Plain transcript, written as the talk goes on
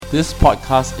This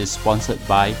podcast is sponsored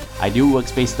by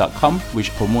idealworkspace.com,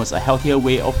 which promotes a healthier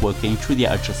way of working through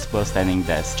their adjustable standing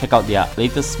desk. Check out their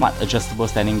latest smart adjustable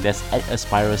standing desk at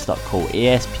aspirus.co,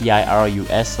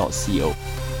 aspirus.co.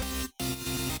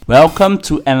 Welcome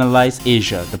to Analyze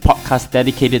Asia, the podcast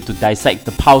dedicated to dissect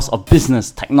the pulse of business,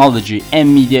 technology,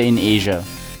 and media in Asia.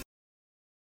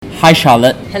 Hi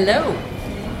Charlotte. Hello.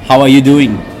 How are you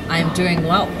doing? I'm doing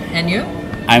well. And you?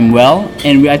 I'm well,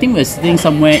 and I think we're sitting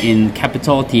somewhere in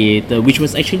Capitol Theatre, which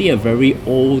was actually a very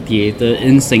old theatre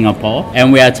in Singapore.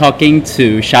 And we are talking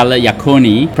to Charlotte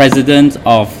Yaconi, president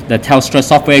of the Telstra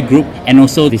Software Group, and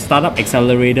also the startup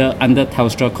accelerator under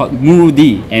Telstra called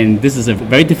Murudi. And this is a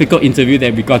very difficult interview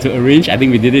that we got to arrange. I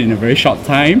think we did it in a very short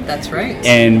time. That's right.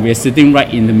 And we're sitting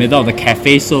right in the middle of the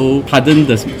cafe, so pardon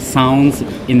the sounds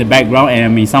in the background, and it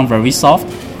may sound very soft.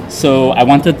 So I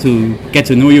wanted to get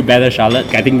to know you better, Charlotte.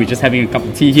 I think we're just having a cup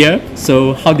of tea here.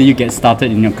 So how did you get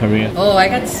started in your career? Oh, I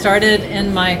got started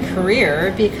in my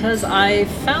career because I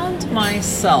found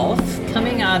myself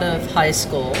coming out of high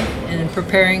school and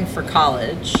preparing for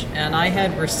college. And I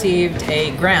had received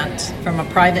a grant from a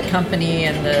private company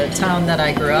in the town that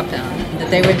I grew up in, that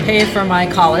they would pay for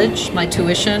my college, my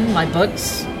tuition, my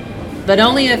books, but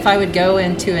only if I would go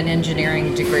into an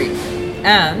engineering degree.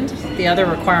 And the other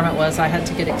requirement was I had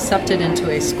to get accepted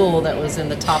into a school that was in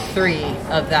the top 3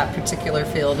 of that particular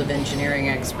field of engineering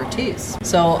expertise.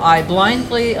 So I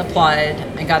blindly applied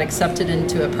and got accepted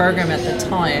into a program at the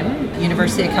time,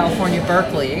 University of California,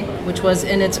 Berkeley, which was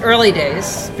in its early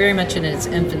days, very much in its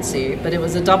infancy, but it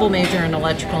was a double major in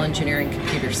electrical engineering,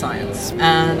 computer science.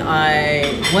 And I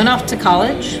went off to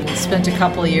college, spent a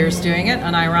couple of years doing it,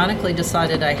 and ironically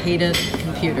decided I hated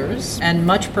computers and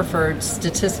much preferred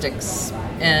statistics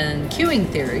and queuing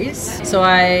theories. So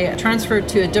I transferred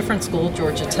to a different school,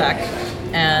 Georgia Tech,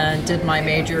 and did my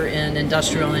major in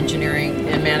industrial engineering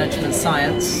and management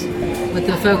science with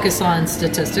a focus on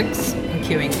statistics and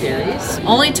queuing theories,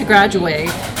 only to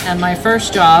graduate. And my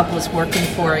first job was working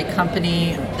for a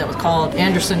company that was called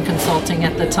Anderson Consulting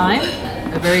at the time,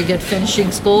 a very good finishing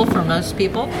school for most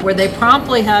people, where they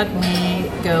promptly had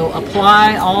me go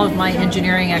apply all of my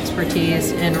engineering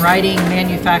expertise in writing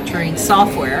manufacturing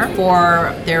software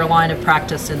for their line of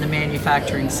practice in the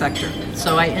manufacturing sector.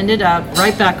 So I ended up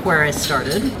right back where I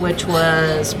started, which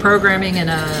was programming in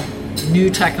a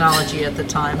new technology at the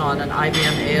time on an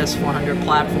IBM AS400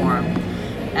 platform.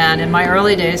 And in my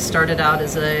early days, started out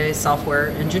as a software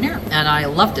engineer, and I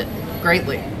loved it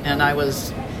greatly. And I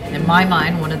was, in my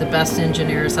mind, one of the best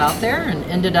engineers out there, and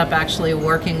ended up actually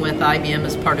working with IBM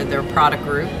as part of their product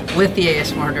group with the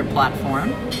AS400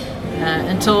 platform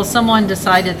until someone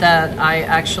decided that I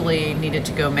actually needed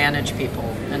to go manage people,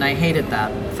 and I hated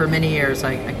that. For many years,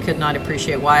 I could not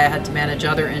appreciate why I had to manage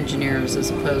other engineers as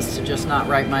opposed to just not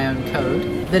write my own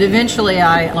code. But eventually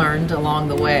I learned along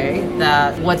the way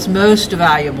that what's most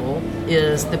valuable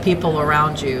is the people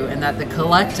around you, and that the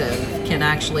collective can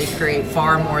actually create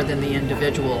far more than the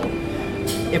individual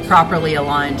if properly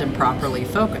aligned and properly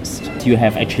focused. You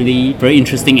have actually very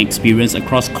interesting experience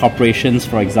across corporations,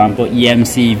 for example,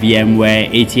 EMC, VMware,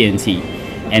 AT&T.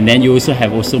 And then you also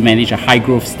have managed a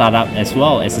high-growth startup as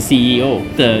well as a CEO.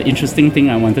 The interesting thing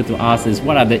I wanted to ask is,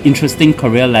 what are the interesting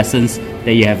career lessons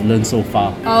that you have learned so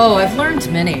far? Oh, I've learned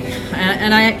many.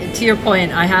 And to your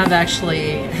point, I have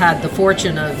actually had the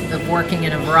fortune of working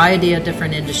in a variety of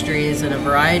different industries and a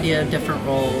variety of different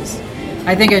roles.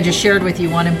 I think I just shared with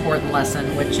you one important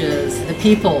lesson, which is the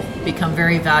people become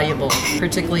very valuable,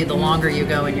 particularly the longer you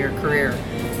go in your career.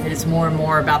 It is more and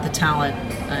more about the talent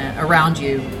around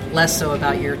you, less so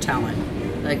about your talent.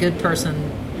 A good person,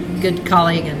 good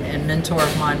colleague and mentor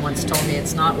of mine once told me,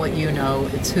 it's not what you know,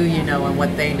 it's who you know and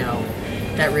what they know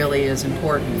that really is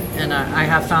important. And I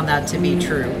have found that to be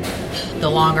true the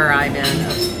longer I'm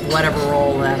in whatever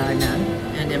role that I'm in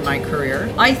and in my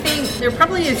career. I think there are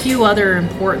probably a few other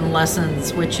important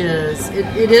lessons, which is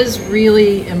it is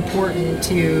really important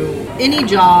to any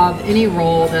job, any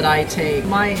role that I take.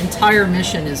 My entire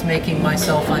mission is making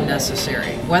myself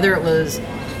unnecessary. Whether it was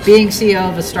being CEO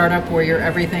of a startup where you're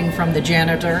everything from the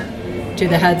janitor to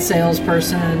the head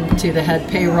salesperson to the head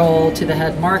payroll to the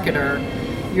head marketer,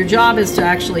 your job is to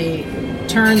actually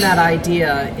turn that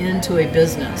idea into a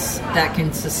business that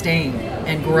can sustain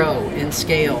and grow and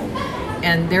scale.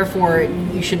 And therefore,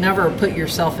 you should never put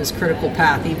yourself as critical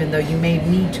path, even though you may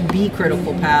need to be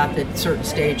critical path at certain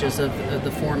stages of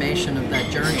the formation of that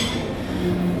journey.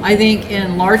 I think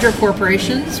in larger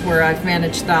corporations where I've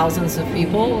managed thousands of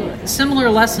people, similar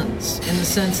lessons in the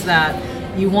sense that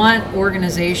you want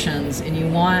organizations and you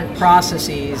want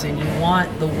processes and you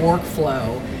want the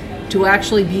workflow to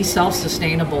actually be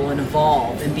self-sustainable and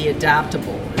evolve and be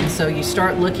adaptable. And so you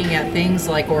start looking at things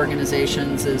like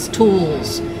organizations as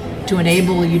tools to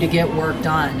enable you to get work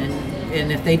done.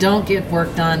 And if they don't get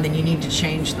work done, then you need to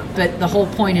change them. But the whole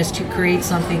point is to create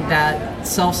something that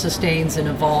self-sustains and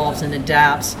evolves and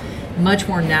adapts much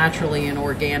more naturally and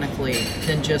organically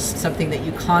than just something that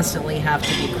you constantly have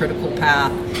to be critical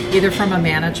path, either from a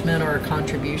management or a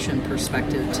contribution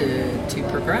perspective to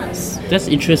progress. That's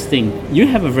interesting. You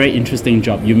have a very interesting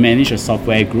job. You manage a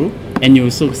software group and you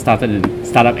also started a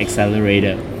startup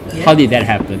accelerator. Yeah. How did that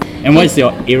happen? And what is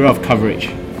your area of coverage?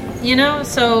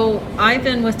 So I've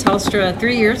been with Telstra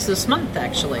 3 years this month,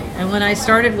 actually. And when I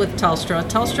started with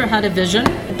Telstra had a vision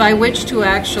by which to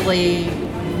actually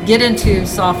get into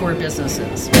software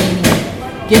businesses, meaning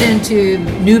get into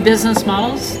new business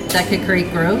models that could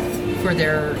create growth for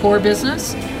their core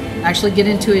business, actually get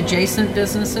into adjacent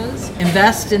businesses,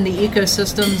 invest in the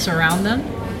ecosystems around them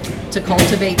to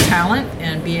cultivate talent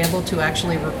and be able to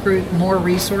actually recruit more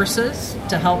resources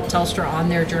to help Telstra on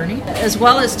their journey, as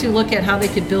well as to look at how they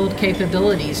could build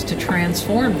capabilities to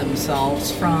transform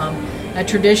themselves from a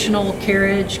traditional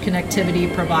carriage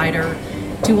connectivity provider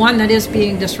to one that is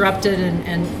being disrupted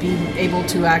and being able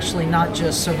to actually not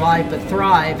just survive but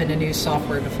thrive in a new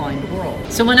software-defined world.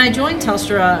 So when I joined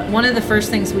Telstra, one of the first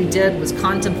things we did was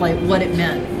contemplate what it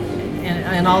meant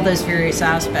in all those various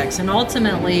aspects. And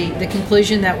ultimately, the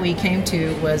conclusion that we came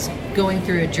to was going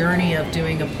through a journey of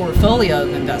doing a portfolio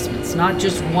of investments, not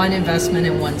just one investment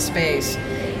in one space,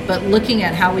 but looking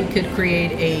at how we could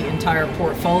create an entire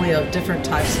portfolio of different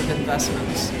types of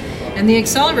investments. And the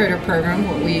accelerator program,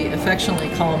 what we affectionately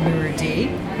call Muru-D.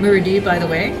 Muru-D, by the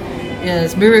way,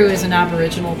 Muru is an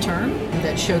Aboriginal term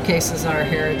that showcases our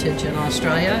heritage in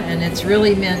Australia, and it's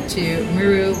really meant to,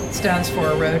 Muru stands for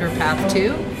a road or path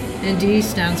to, and D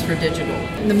stands for digital.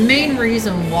 And the main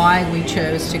reason why we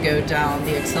chose to go down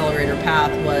the accelerator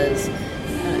path was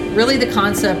really the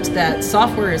concept that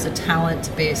software is a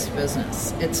talent-based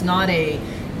business. It's not a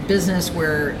business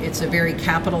where it's a very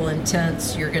capital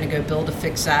intense, you're going to go build a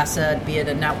fixed asset, be it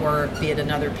a network, be it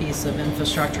another piece of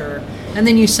infrastructure, and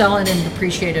then you sell it and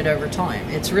depreciate it over time.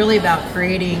 It's really about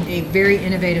creating a very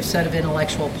innovative set of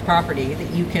intellectual property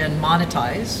that you can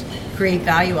monetize, create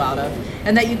value out of,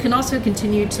 and that you can also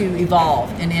continue to evolve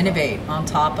and innovate on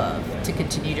top of to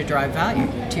continue to drive value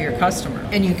to your customer.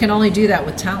 And you can only do that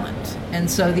with talent. And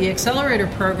so the accelerator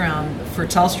program for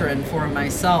Telstra and for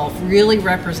myself really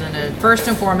represented, first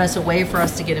and foremost, a way for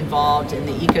us to get involved in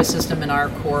the ecosystem in our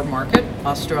core market,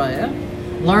 Australia,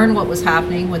 learn what was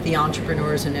happening with the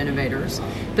entrepreneurs and innovators.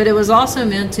 But it was also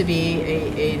meant to be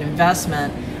an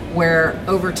investment where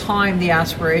over time the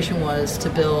aspiration was to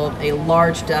build a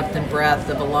large depth and breadth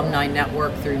of alumni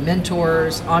network through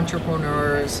mentors,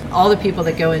 entrepreneurs, all the people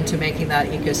that go into making that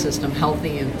ecosystem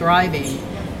healthy and thriving,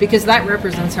 because that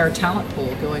represents our talent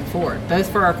pool going forward, both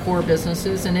for our core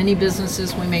businesses and any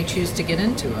businesses we may choose to get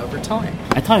into over time.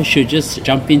 I thought I should just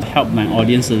jump in to help my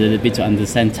audience a little bit to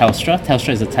understand Telstra.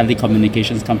 Telstra is a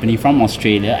telecommunications company from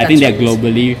Australia. I think they're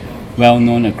globally well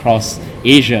known across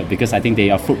Asia because I think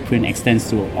their footprint extends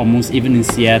to almost even in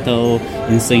Seattle,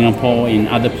 in Singapore, in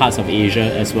other parts of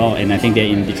Asia as well. And I think they're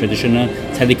in the traditional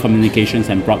telecommunications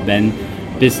and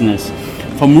broadband business.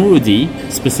 For Muru-D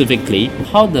specifically,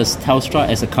 how does Telstra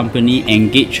as a company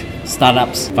engage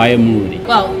startups via Muru-D?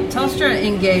 Well, Telstra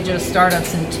engages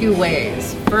startups in two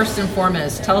ways. First and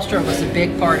foremost, Telstra was a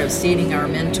big part of seeding our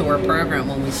mentor program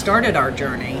when we started our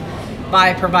journey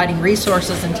by providing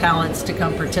resources and talents to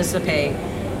come participate,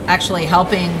 actually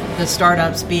helping the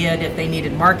startups, be it if they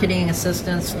needed marketing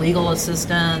assistance, legal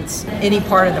assistance, any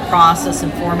part of the process in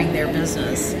forming their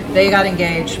business. They got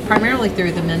engaged primarily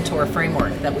through the mentor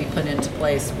framework that we put into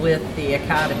place with the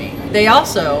Academy. They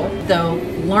also, though,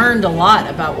 learned a lot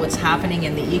about what's happening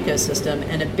in the ecosystem,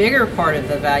 and a bigger part of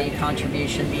the value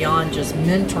contribution beyond just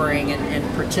mentoring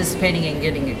and participating and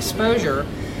getting exposure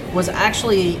was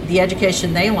actually the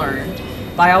education they learned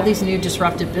by all these new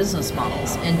disruptive business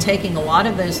models and taking a lot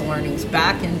of those learnings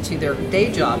back into their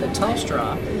day job at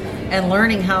Telstra and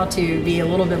learning how to be a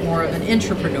little bit more of an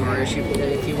entrepreneur,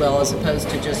 if you will, as opposed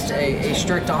to just a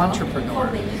strict entrepreneur.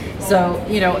 So,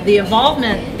 the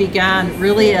involvement began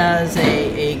really as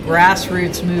a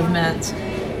grassroots movement.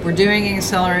 We're doing an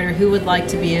accelerator. Who would like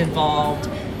to be involved?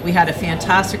 We had a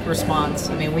fantastic response.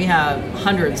 I mean, we have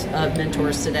hundreds of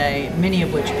mentors today, many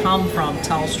of which come from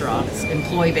Telstra's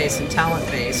employee base and talent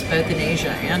base, both in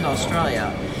Asia and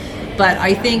Australia. But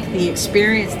I think the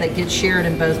experience that gets shared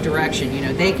in both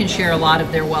directions, they can share a lot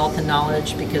of their wealth and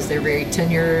knowledge because they're very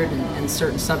tenured in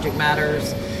certain subject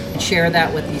matters, and share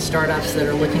that with these startups that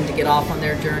are looking to get off on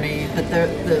their journey. But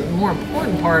the more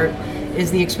important part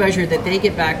is the exposure that they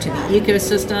get back to the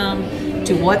ecosystem,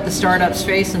 to what the startups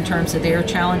face in terms of their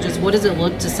challenges. What does it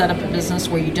look to set up a business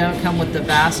where you don't come with the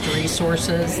vast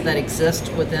resources that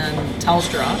exist within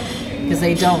Telstra, because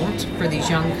they don't for these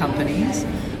young companies.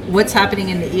 What's happening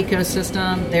in the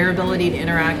ecosystem, their ability to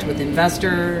interact with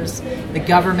investors, the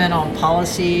government on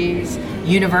policies,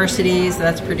 universities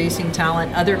that's producing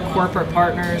talent, other corporate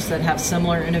partners that have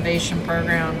similar innovation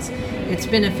programs. It's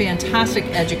been a fantastic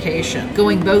education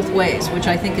going both ways, which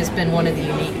I think has been one of the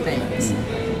unique things.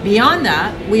 Beyond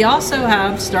that, we also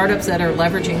have startups that are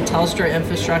leveraging Telstra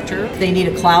infrastructure. They need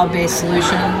a cloud-based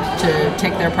solution to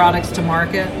take their products to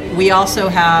market. We also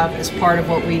have, as part of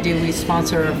what we do, we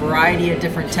sponsor a variety of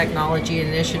different technology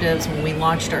initiatives. When we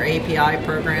launched our API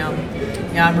program,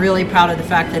 I'm really proud of the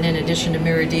fact that in addition to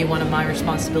Miri-D, one of my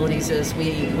responsibilities is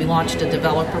we launched a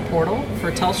developer portal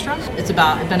for Telstra. It's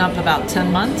been up about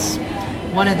 10 months.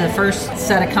 One of the first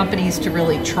set of companies to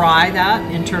really try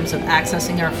that in terms of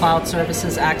accessing our cloud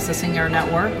services, accessing our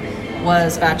network,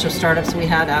 was a batch of startups we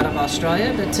had out of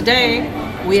Australia. But today,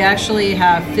 we actually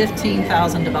have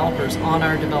 15,000 developers on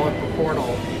our developer portal.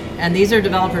 And these are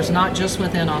developers not just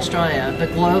within Australia, but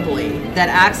globally, that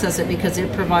access it because it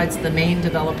provides the main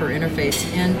developer interface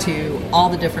into all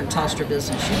the different Telstra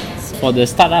business units. For the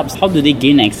startups, how do they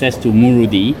gain access to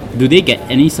Miri-D? Do they get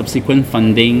any subsequent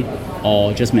funding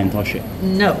or just mentorship?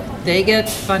 No, they get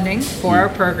funding for our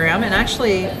program, and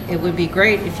actually it would be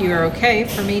great if you are okay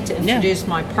for me to introduce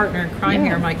my partner in crime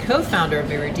here, my co-founder of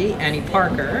Miri-D, Annie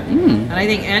Parker. And I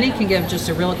think Annie can give just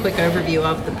a real quick overview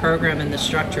of the program and the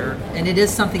structure, and it is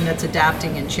something that's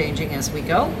adapting and changing as we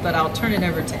go, but I'll turn it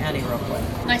over to Annie real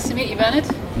quick. Nice to meet you, Bernard.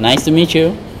 Nice to meet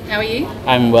you. How are you?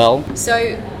 I'm well.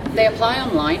 So they apply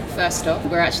online, first off.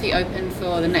 We're actually open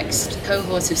for the next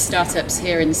cohort of startups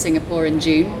here in Singapore in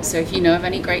June. So if you know of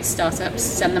any great startups,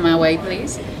 send them our way,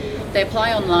 please. They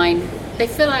apply online. They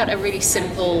fill out a really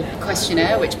simple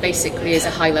questionnaire, which basically is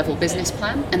a high-level business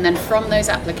plan. And then from those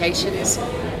applications,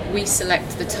 we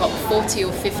select the top 40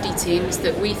 or 50 teams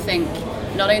that we think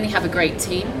not only have a great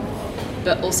team,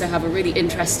 but also have a really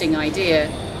interesting idea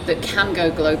that can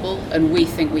go global and we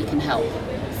think we can help.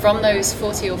 From those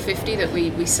 40 or 50 that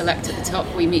we select at the top,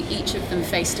 we meet each of them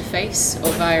face-to-face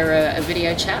or via a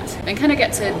video chat and kind of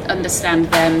get to understand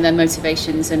them, their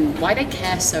motivations and why they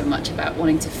care so much about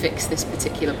wanting to fix this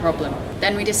particular problem.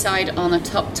 Then we decide on a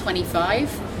top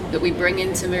 25 that we bring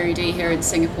into Miri-D here in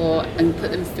Singapore and put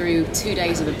them through 2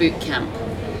 days of a boot camp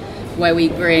where we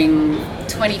bring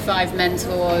 25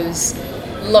 mentors,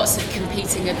 lots of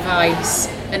competing advice,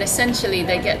 and essentially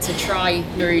they get to try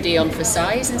Miri-D on for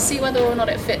size and see whether or not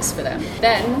it fits for them.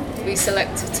 Then we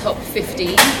select a top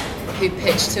 15 who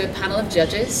pitch to a panel of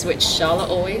judges, which Charlotte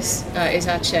always is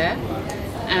our chair,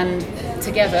 and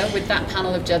together with that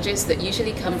panel of judges that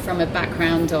usually come from a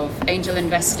background of angel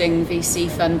investing, VC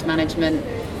fund management,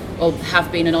 or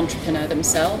have been an entrepreneur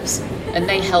themselves, and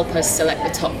they help us select the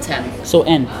top 10. So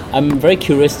Anne, I'm very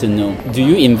curious to know, do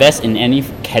you invest in any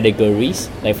categories,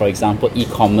 like for example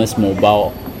e-commerce,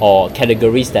 mobile, or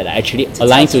categories that actually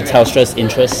align to Telstra's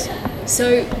interests?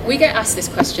 So we get asked this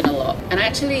question a lot, and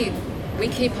actually we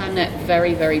keep our net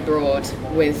very, very broad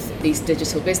with these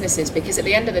digital businesses because at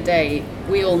the end of the day,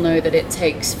 we all know that it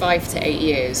takes 5 to 8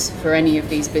 years for any of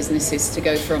these businesses to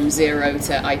go from zero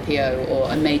to IPO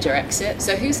or a major exit.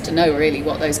 So who's to know really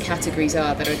what those categories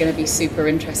are that are going to be super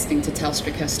interesting to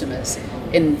Telstra customers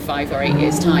in 5 or 8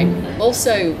 years' time.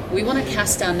 Also, we want to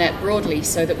cast our net broadly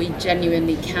so that we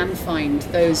genuinely can find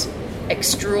those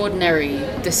extraordinary,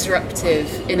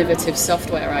 disruptive, innovative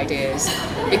software ideas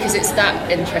because it's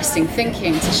that interesting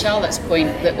thinking, to Charlotte's point,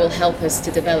 that will help us to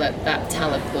develop that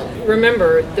talent pool.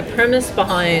 Remember, the premise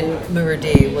behind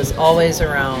Miri-D was always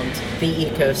around the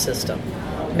ecosystem,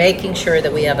 making sure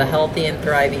that we have a healthy and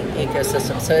thriving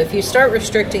ecosystem. So if you start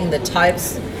restricting the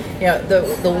types,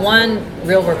 the one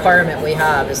real requirement we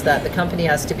have is that the company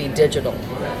has to be digital.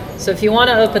 So if you want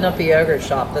to open up a yogurt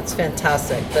shop, that's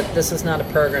fantastic, but this is not a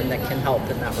program that can help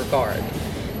in that regard.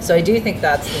 So I do think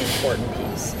that's the important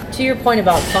piece. To your point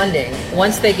about funding,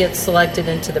 once they get selected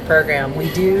into the program,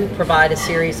 we do provide a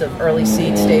series of early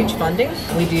seed stage funding.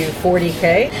 We do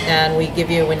 $40K, and we give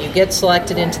you, when you get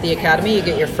selected into the academy, you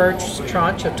get your first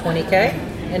tranche of $20K.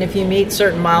 And if you meet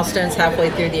certain milestones halfway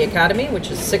through the academy,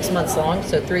 which is 6 months long,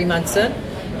 so 3 months in,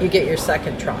 you get your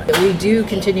second tranche. We do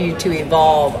continue to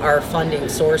evolve our funding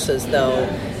sources, though,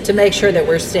 to make sure that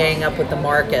we're staying up with the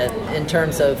market in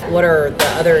terms of what are the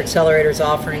other accelerators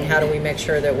offering, how do we make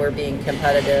sure that we're being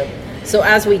competitive. So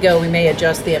as we go, we may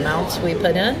adjust the amounts we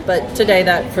put in. But today,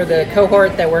 that for the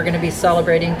cohort that we're going to be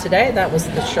celebrating today, that was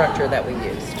the structure that we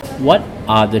used. What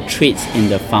are the traits in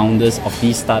the founders of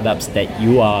these startups that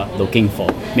you are looking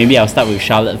for? Maybe I'll start with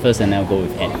Charlotte first and then I'll go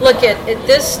with Ed. Look, at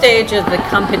this stage of the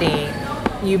company,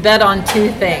 you bet on two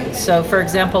things. So, for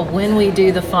example, when we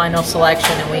do the final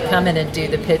selection and we come in and do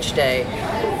the pitch day,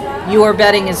 you are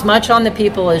betting as much on the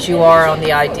people as you are on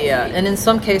the idea, and in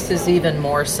some cases even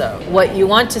more so. What you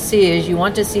want to see is you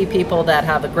want to see people that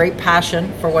have a great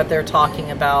passion for what they're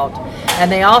talking about,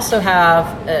 and they also have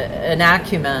an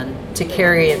acumen to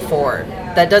carry it forward.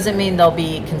 That doesn't mean they'll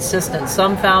be consistent.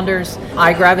 Some founders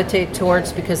I gravitate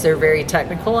towards because they're very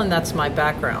technical, and that's my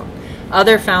background.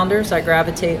 Other founders I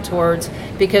gravitate towards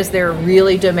because they're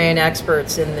really domain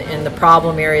experts in the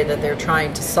problem area that they're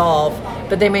trying to solve,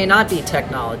 but they may not be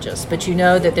technologists, but you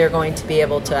know that they're going to be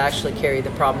able to actually carry the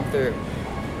problem through.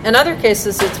 In other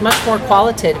cases, it's much more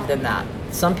qualitative than that.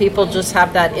 Some people just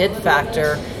have that it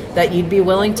factor that you'd be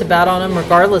willing to bet on them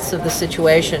regardless of the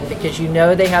situation because you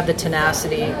know they have the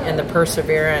tenacity and the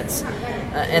perseverance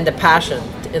and the passion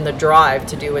and the drive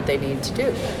to do what they need to do.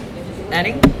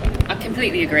 Annie? I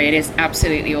completely agree. It is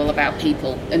absolutely all about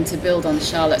people. And to build on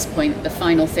Charlotte's point, the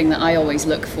final thing that I always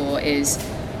look for is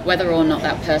whether or not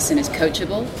that person is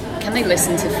coachable. Can they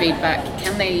listen to feedback?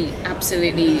 Can they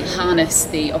absolutely harness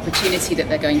the opportunity that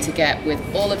they're going to get with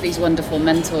all of these wonderful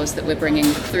mentors that we're bringing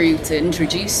through to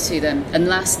introduce to them? And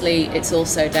lastly, it's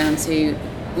also down to,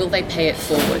 will they pay it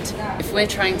forward? If we're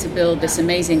trying to build this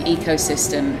amazing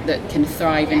ecosystem that can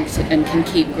thrive and can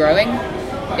keep growing,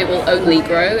 it will only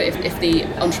grow if the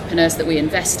entrepreneurs that we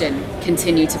invest in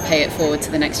continue to pay it forward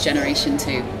to the next generation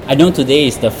too. I know today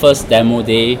is the first demo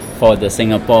day for the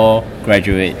Singapore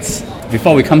graduates.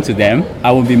 Before we come to them,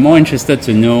 I would be more interested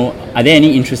to know, are there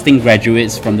any interesting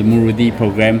graduates from the Murudi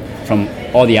program from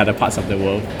all the other parts of the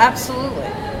world? Absolutely.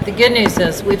 The good news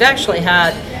is we've actually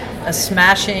had a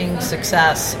smashing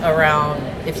success around,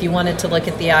 if you wanted to look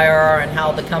at the IRR and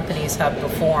how the companies have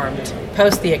performed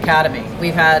post the academy.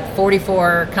 We've had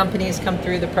 44 companies come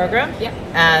through the program,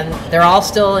 and they're all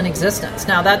still in existence.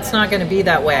 Now, that's not going to be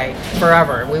that way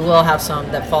forever. We will have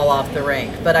some that fall off the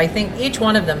rank, but I think each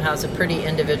one of them has a pretty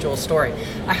individual story.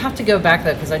 I have to go back,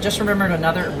 though, because I just remembered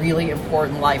another really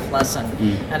important life lesson,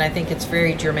 and I think it's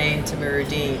very germane to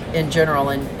Murudi in general,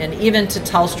 and even to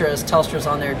Telstra as Telstra's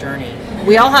on their journey.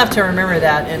 We all have to remember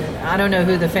that, and I don't know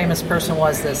who the famous person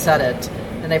was that said it,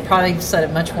 and they probably said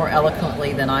it much more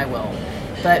eloquently than I will.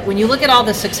 But when you look at all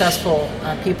the successful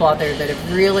people out there that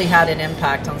have really had an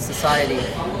impact on society,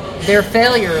 their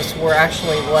failures were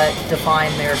actually what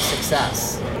defined their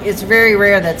success. It's very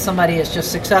rare that somebody is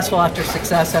just successful after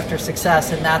success after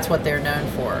success, and that's what they're known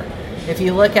for. If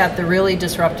you look at the really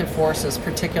disruptive forces,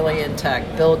 particularly in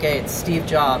tech, Bill Gates, Steve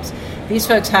Jobs, these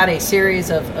folks had a series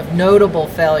of notable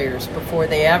failures before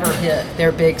they ever hit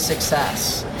their big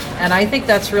success. And I think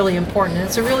that's really important. And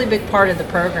it's a really big part of the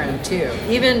program, too.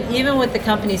 Even with the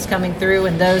companies coming through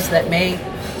and those that may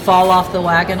fall off the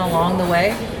wagon along the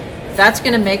way, that's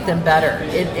going to make them better.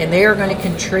 And they are going to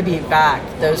contribute back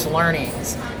those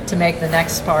learnings to make the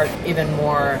next part even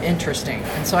more interesting.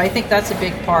 And so I think that's a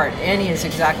big part. Annie is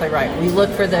exactly right. We look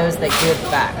for those that give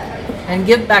back. And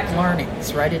give back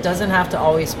learnings, right? It doesn't have to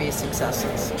always be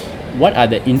successes. What are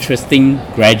the interesting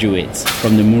graduates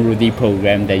from the Murudi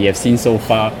program that you have seen so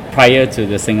far prior to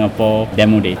the Singapore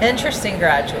demo day? Interesting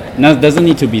graduate. Now, it doesn't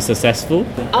need to be successful.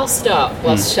 I'll start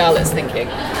whilst Charlotte's thinking.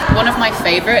 One of my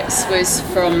favourites was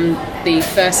from the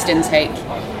first intake,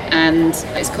 and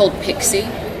it's called Pixie.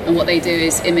 And what they do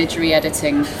is imagery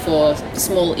editing for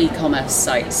small e-commerce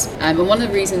sites. And one of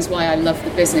the reasons why I love the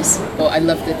business, or I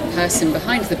love the person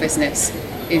behind the business,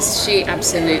 is she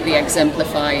absolutely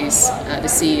exemplifies the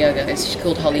CEO there. She's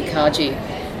called Holly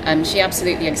Kaji. She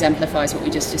absolutely exemplifies what we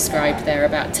just described there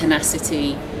about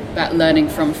tenacity, about learning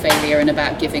from failure, and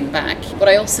about giving back. What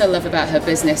I also love about her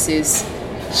business is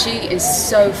she is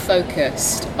so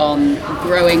focused on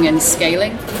growing and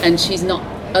scaling, and she's not,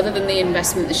 other than the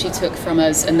investment that she took from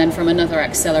us and then from another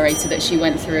accelerator that she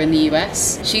went through in the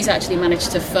US, she's actually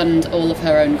managed to fund all of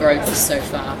her own growth so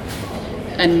far.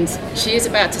 And she is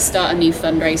about to start a new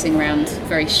fundraising round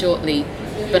very shortly,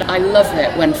 but I love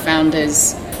it when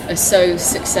founders are so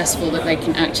successful that they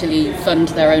can actually fund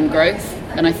their own growth.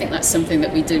 And I think that's something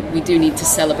that we do need to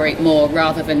celebrate more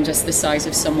rather than just the size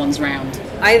of someone's round.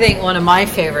 I think one of my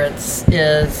favorites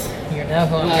is, you know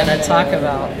who I'm going to talk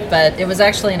about, but it was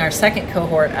actually in our second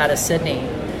cohort out of Sydney,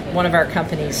 one of our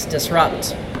companies, Disrupt,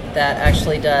 that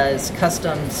actually does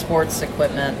custom sports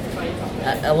equipment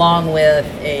along with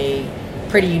a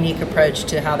pretty unique approach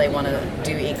to how they want to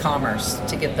do e-commerce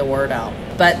to get the word out.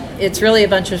 But it's really a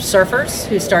bunch of surfers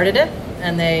who started it,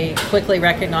 and they quickly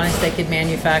recognized they could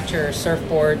manufacture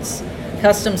surfboards,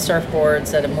 custom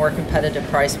surfboards at a more competitive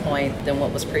price point than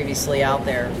what was previously out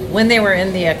there. When they were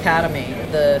in the academy,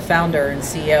 the founder and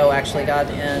CEO actually got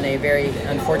in a very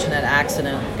unfortunate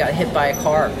accident, got hit by a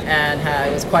car, and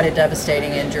it was quite a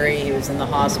devastating injury. He was in the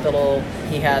hospital.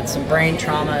 He had some brain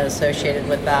trauma associated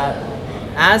with that.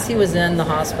 As he was in the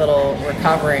hospital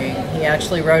recovering, he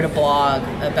actually wrote a blog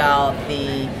about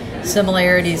the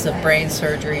similarities of brain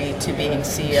surgery to being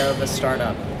CEO of a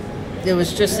startup. It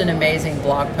was just an amazing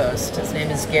blog post. His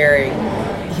name is Gary.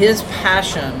 His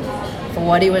passion for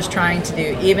what he was trying to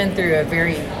do, even through a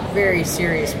very, very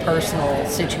serious personal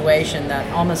situation that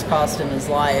almost cost him his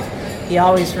life, he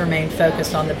always remained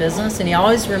focused on the business, and he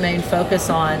always remained focused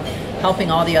on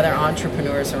helping all the other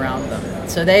entrepreneurs around them.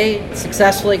 So they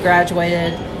successfully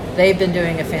graduated. They've been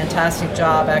doing a fantastic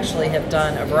job, actually have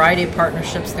done a variety of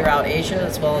partnerships throughout Asia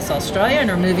as well as Australia,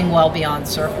 and are moving well beyond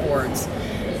surfboards.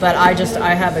 But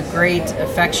I have a great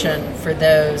affection for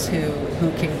those who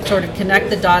can sort of connect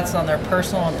the dots on their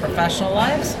personal and professional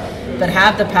lives, but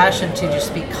have the passion to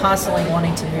just be constantly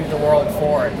wanting to move the world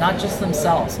forward, not just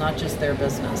themselves, not just their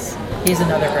business. He's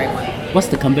another great one. What's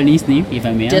the company's name, if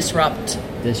I may ask? Disrupt.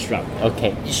 Disrupt,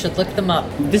 okay. You should look them up.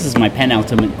 This is my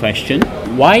penultimate question.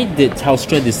 Why did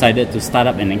Telstra decided to start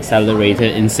up an accelerator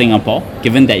in Singapore,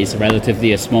 given that it's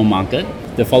relatively a small market?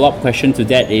 The follow-up question to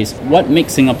that is, what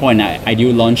makes Singapore an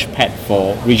ideal launch pad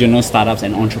for regional startups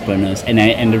and entrepreneurs?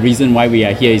 And the reason why we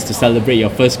are here is to celebrate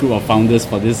your first group of founders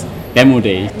for this demo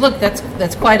day. Look,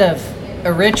 that's quite a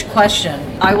rich question.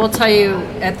 I will tell you,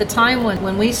 at the time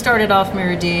when we started off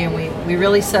Meridian, we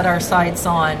really set our sights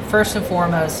on, first and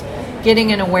foremost,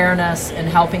 getting an awareness and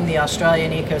helping the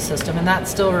Australian ecosystem, and that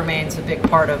still remains a big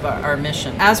part of our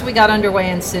mission. As we got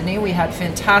underway in Sydney, we had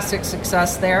fantastic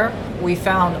success there. We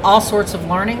found all sorts of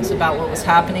learnings about what was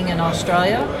happening in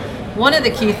Australia. One of the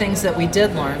key things that we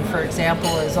did learn, for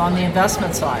example, is on the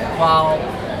investment side. While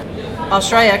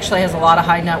Australia actually has a lot of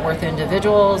high net worth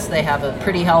individuals, they have a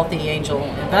pretty healthy angel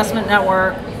investment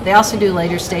network. They also do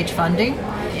later stage funding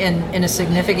in a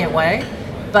significant way.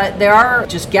 But there are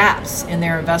just gaps in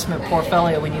their investment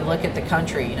portfolio when you look at the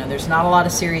country. You know, there's not a lot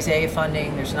of Series A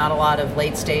funding. There's not a lot of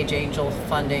late-stage angel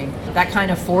funding. That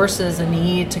kind of forces a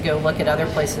need to go look at other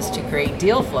places to create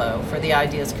deal flow for the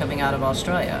ideas coming out of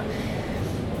Australia.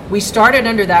 We started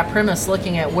under that premise,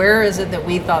 looking at where is it that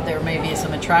we thought there may be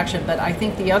some attraction. But I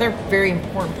think the other very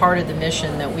important part of the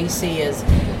mission that we see is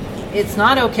it's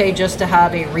not okay just to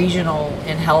have a regional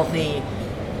and healthy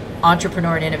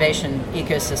entrepreneur and innovation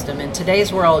ecosystem. In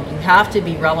today's world, you have to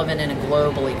be relevant in a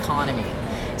global economy.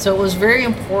 So it was very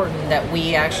important that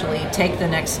we actually take the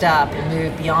next step and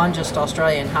move beyond just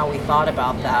Australia and how we thought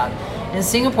about that. And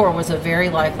Singapore was a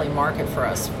very likely market for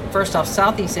us. First off,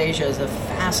 Southeast Asia is a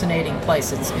fascinating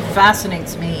place. It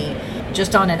fascinates me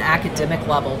just on an academic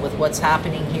level with what's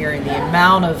happening here and the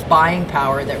amount of buying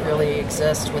power that really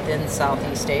exists within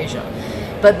Southeast Asia.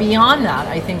 But beyond that,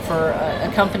 I think for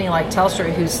a company like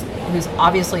Telstra, who's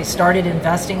obviously started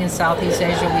investing in Southeast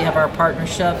Asia, we have our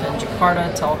partnership in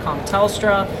Jakarta, Telkom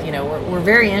Telstra. You know, we're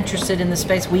very interested in the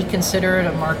space. We consider it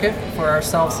a market for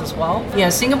ourselves as well. You know,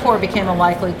 Singapore became a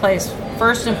likely place.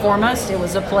 First and foremost, it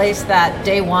was a place that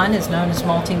day one is known as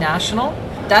multinational.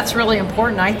 That's really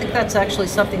important. I think that's actually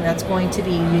something that's going to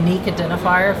be a unique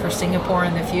identifier for Singapore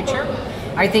in the future.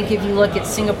 I think if you look at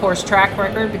Singapore's track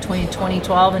record between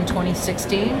 2012 and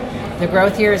 2016, the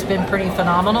growth here has been pretty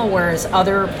phenomenal, whereas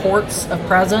other ports of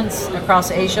presence across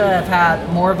Asia have had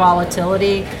more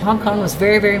volatility. Hong Kong was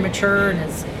very, very mature and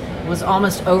was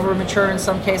almost over mature in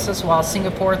some cases, while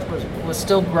Singapore was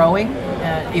still growing,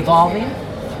 evolving.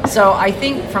 So I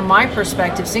think from my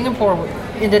perspective, Singapore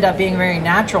ended up being a very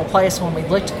natural place when we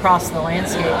looked across the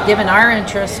landscape, given our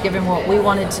interests, given what we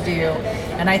wanted to do,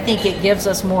 and I think it gives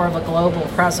us more of a global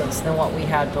presence than what we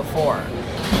had before.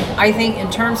 I think in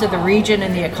terms of the region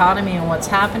and the economy and what's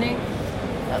happening,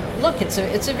 look, it's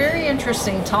a very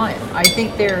interesting time. I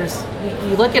think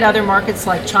you look at other markets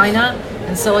like China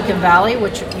and Silicon Valley,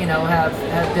 which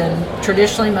have been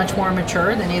traditionally much more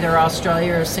mature than either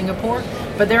Australia or Singapore,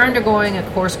 but they're undergoing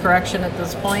a course correction at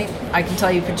this point. I can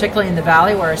tell you, particularly in the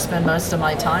Valley, where I spend most of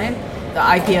my time, the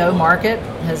IPO market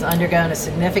has undergone a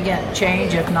significant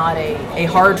change, if not a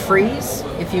hard freeze,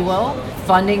 if you will.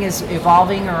 Funding is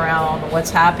evolving around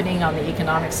what's happening on the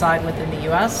economic side within the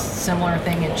U.S., similar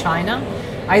thing in China.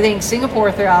 I think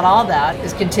Singapore, throughout all that,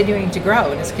 is continuing to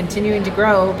grow, and it's continuing to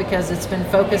grow because it's been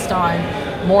focused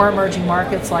on more emerging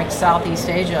markets like Southeast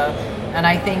Asia, And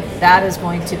I think that is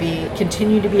going to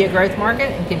continue to be a growth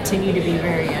market and continue to be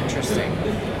very interesting.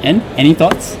 And any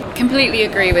thoughts? Completely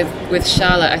agree with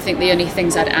Charlotte. I think the only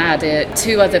things I'd add are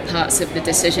two other parts of the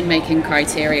decision-making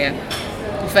criteria.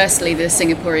 Firstly, the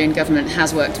Singaporean government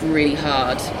has worked really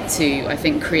hard to, I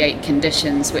think, create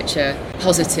conditions which are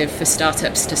positive for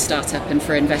startups to start up and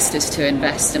for investors to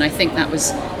invest. And I think that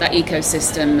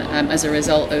ecosystem, as a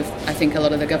result of, I think, a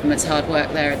lot of the government's hard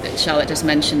work there that Charlotte just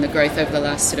mentioned, the growth over the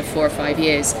last sort of 4 or 5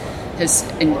 years has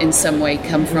in some way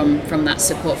come from that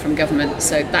support from government.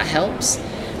 So that helps.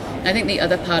 I think the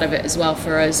other part of it as well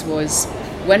for us was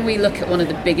when we look at one of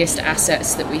the biggest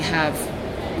assets that we have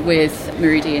with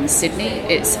Meridian Sydney,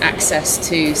 it's access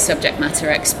to subject matter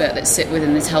expert that sit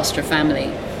within the Telstra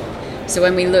family. So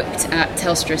when we looked at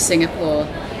Telstra Singapore,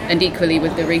 and equally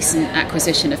with the recent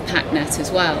acquisition of PacNet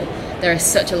as well, there is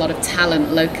such a lot of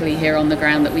talent locally here on the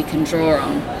ground that we can draw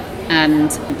on,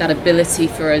 and that ability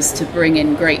for us to bring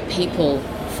in great people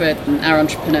for our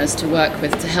entrepreneurs to work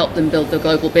with to help them build the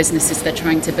global businesses they're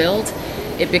trying to build.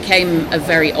 It became a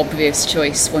very obvious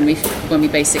choice when we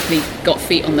basically got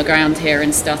feet on the ground here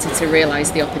and started to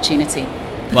realise the opportunity.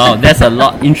 Wow, there's a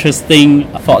lot interesting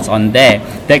thoughts on there.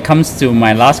 That comes to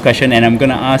my last question, and I'm going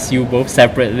to ask you both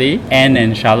separately, Anne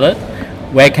and Charlotte.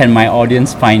 Where can my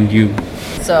audience find you?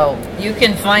 So you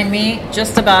can find me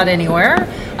just about anywhere.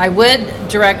 I would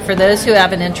direct for those who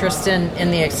have an interest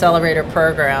in the accelerator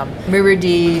program.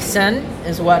 Muridi Sen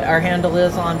is what our handle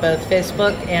is on both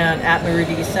Facebook and at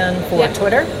Muridi Sen for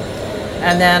Twitter.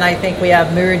 And then I think we have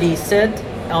Muridi Sid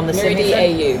on the Muridi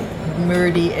AU.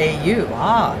 Muridi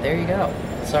AU. There you go.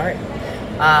 Sorry.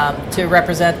 To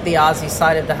represent the Aussie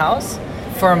side of the house.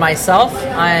 For myself,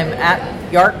 I'm at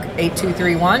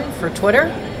Yark8231 for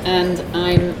Twitter. And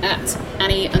I'm at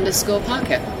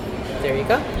Annie_Parker. There you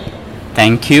go.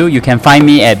 Thank you. You can find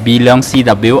me at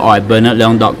bleongcw or at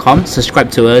bernardleong.com.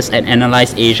 Subscribe to us at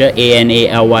Analyse Asia,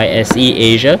 ANALYSE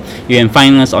Asia. You can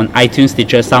find us on iTunes,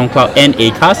 Stitcher, SoundCloud and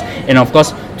Acast. And of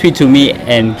course, tweet to me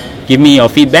and give me your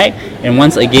feedback. And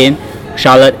once again,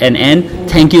 Charlotte and Anne,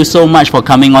 thank you so much for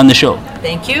coming on the show.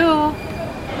 Thank you.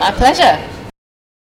 My pleasure.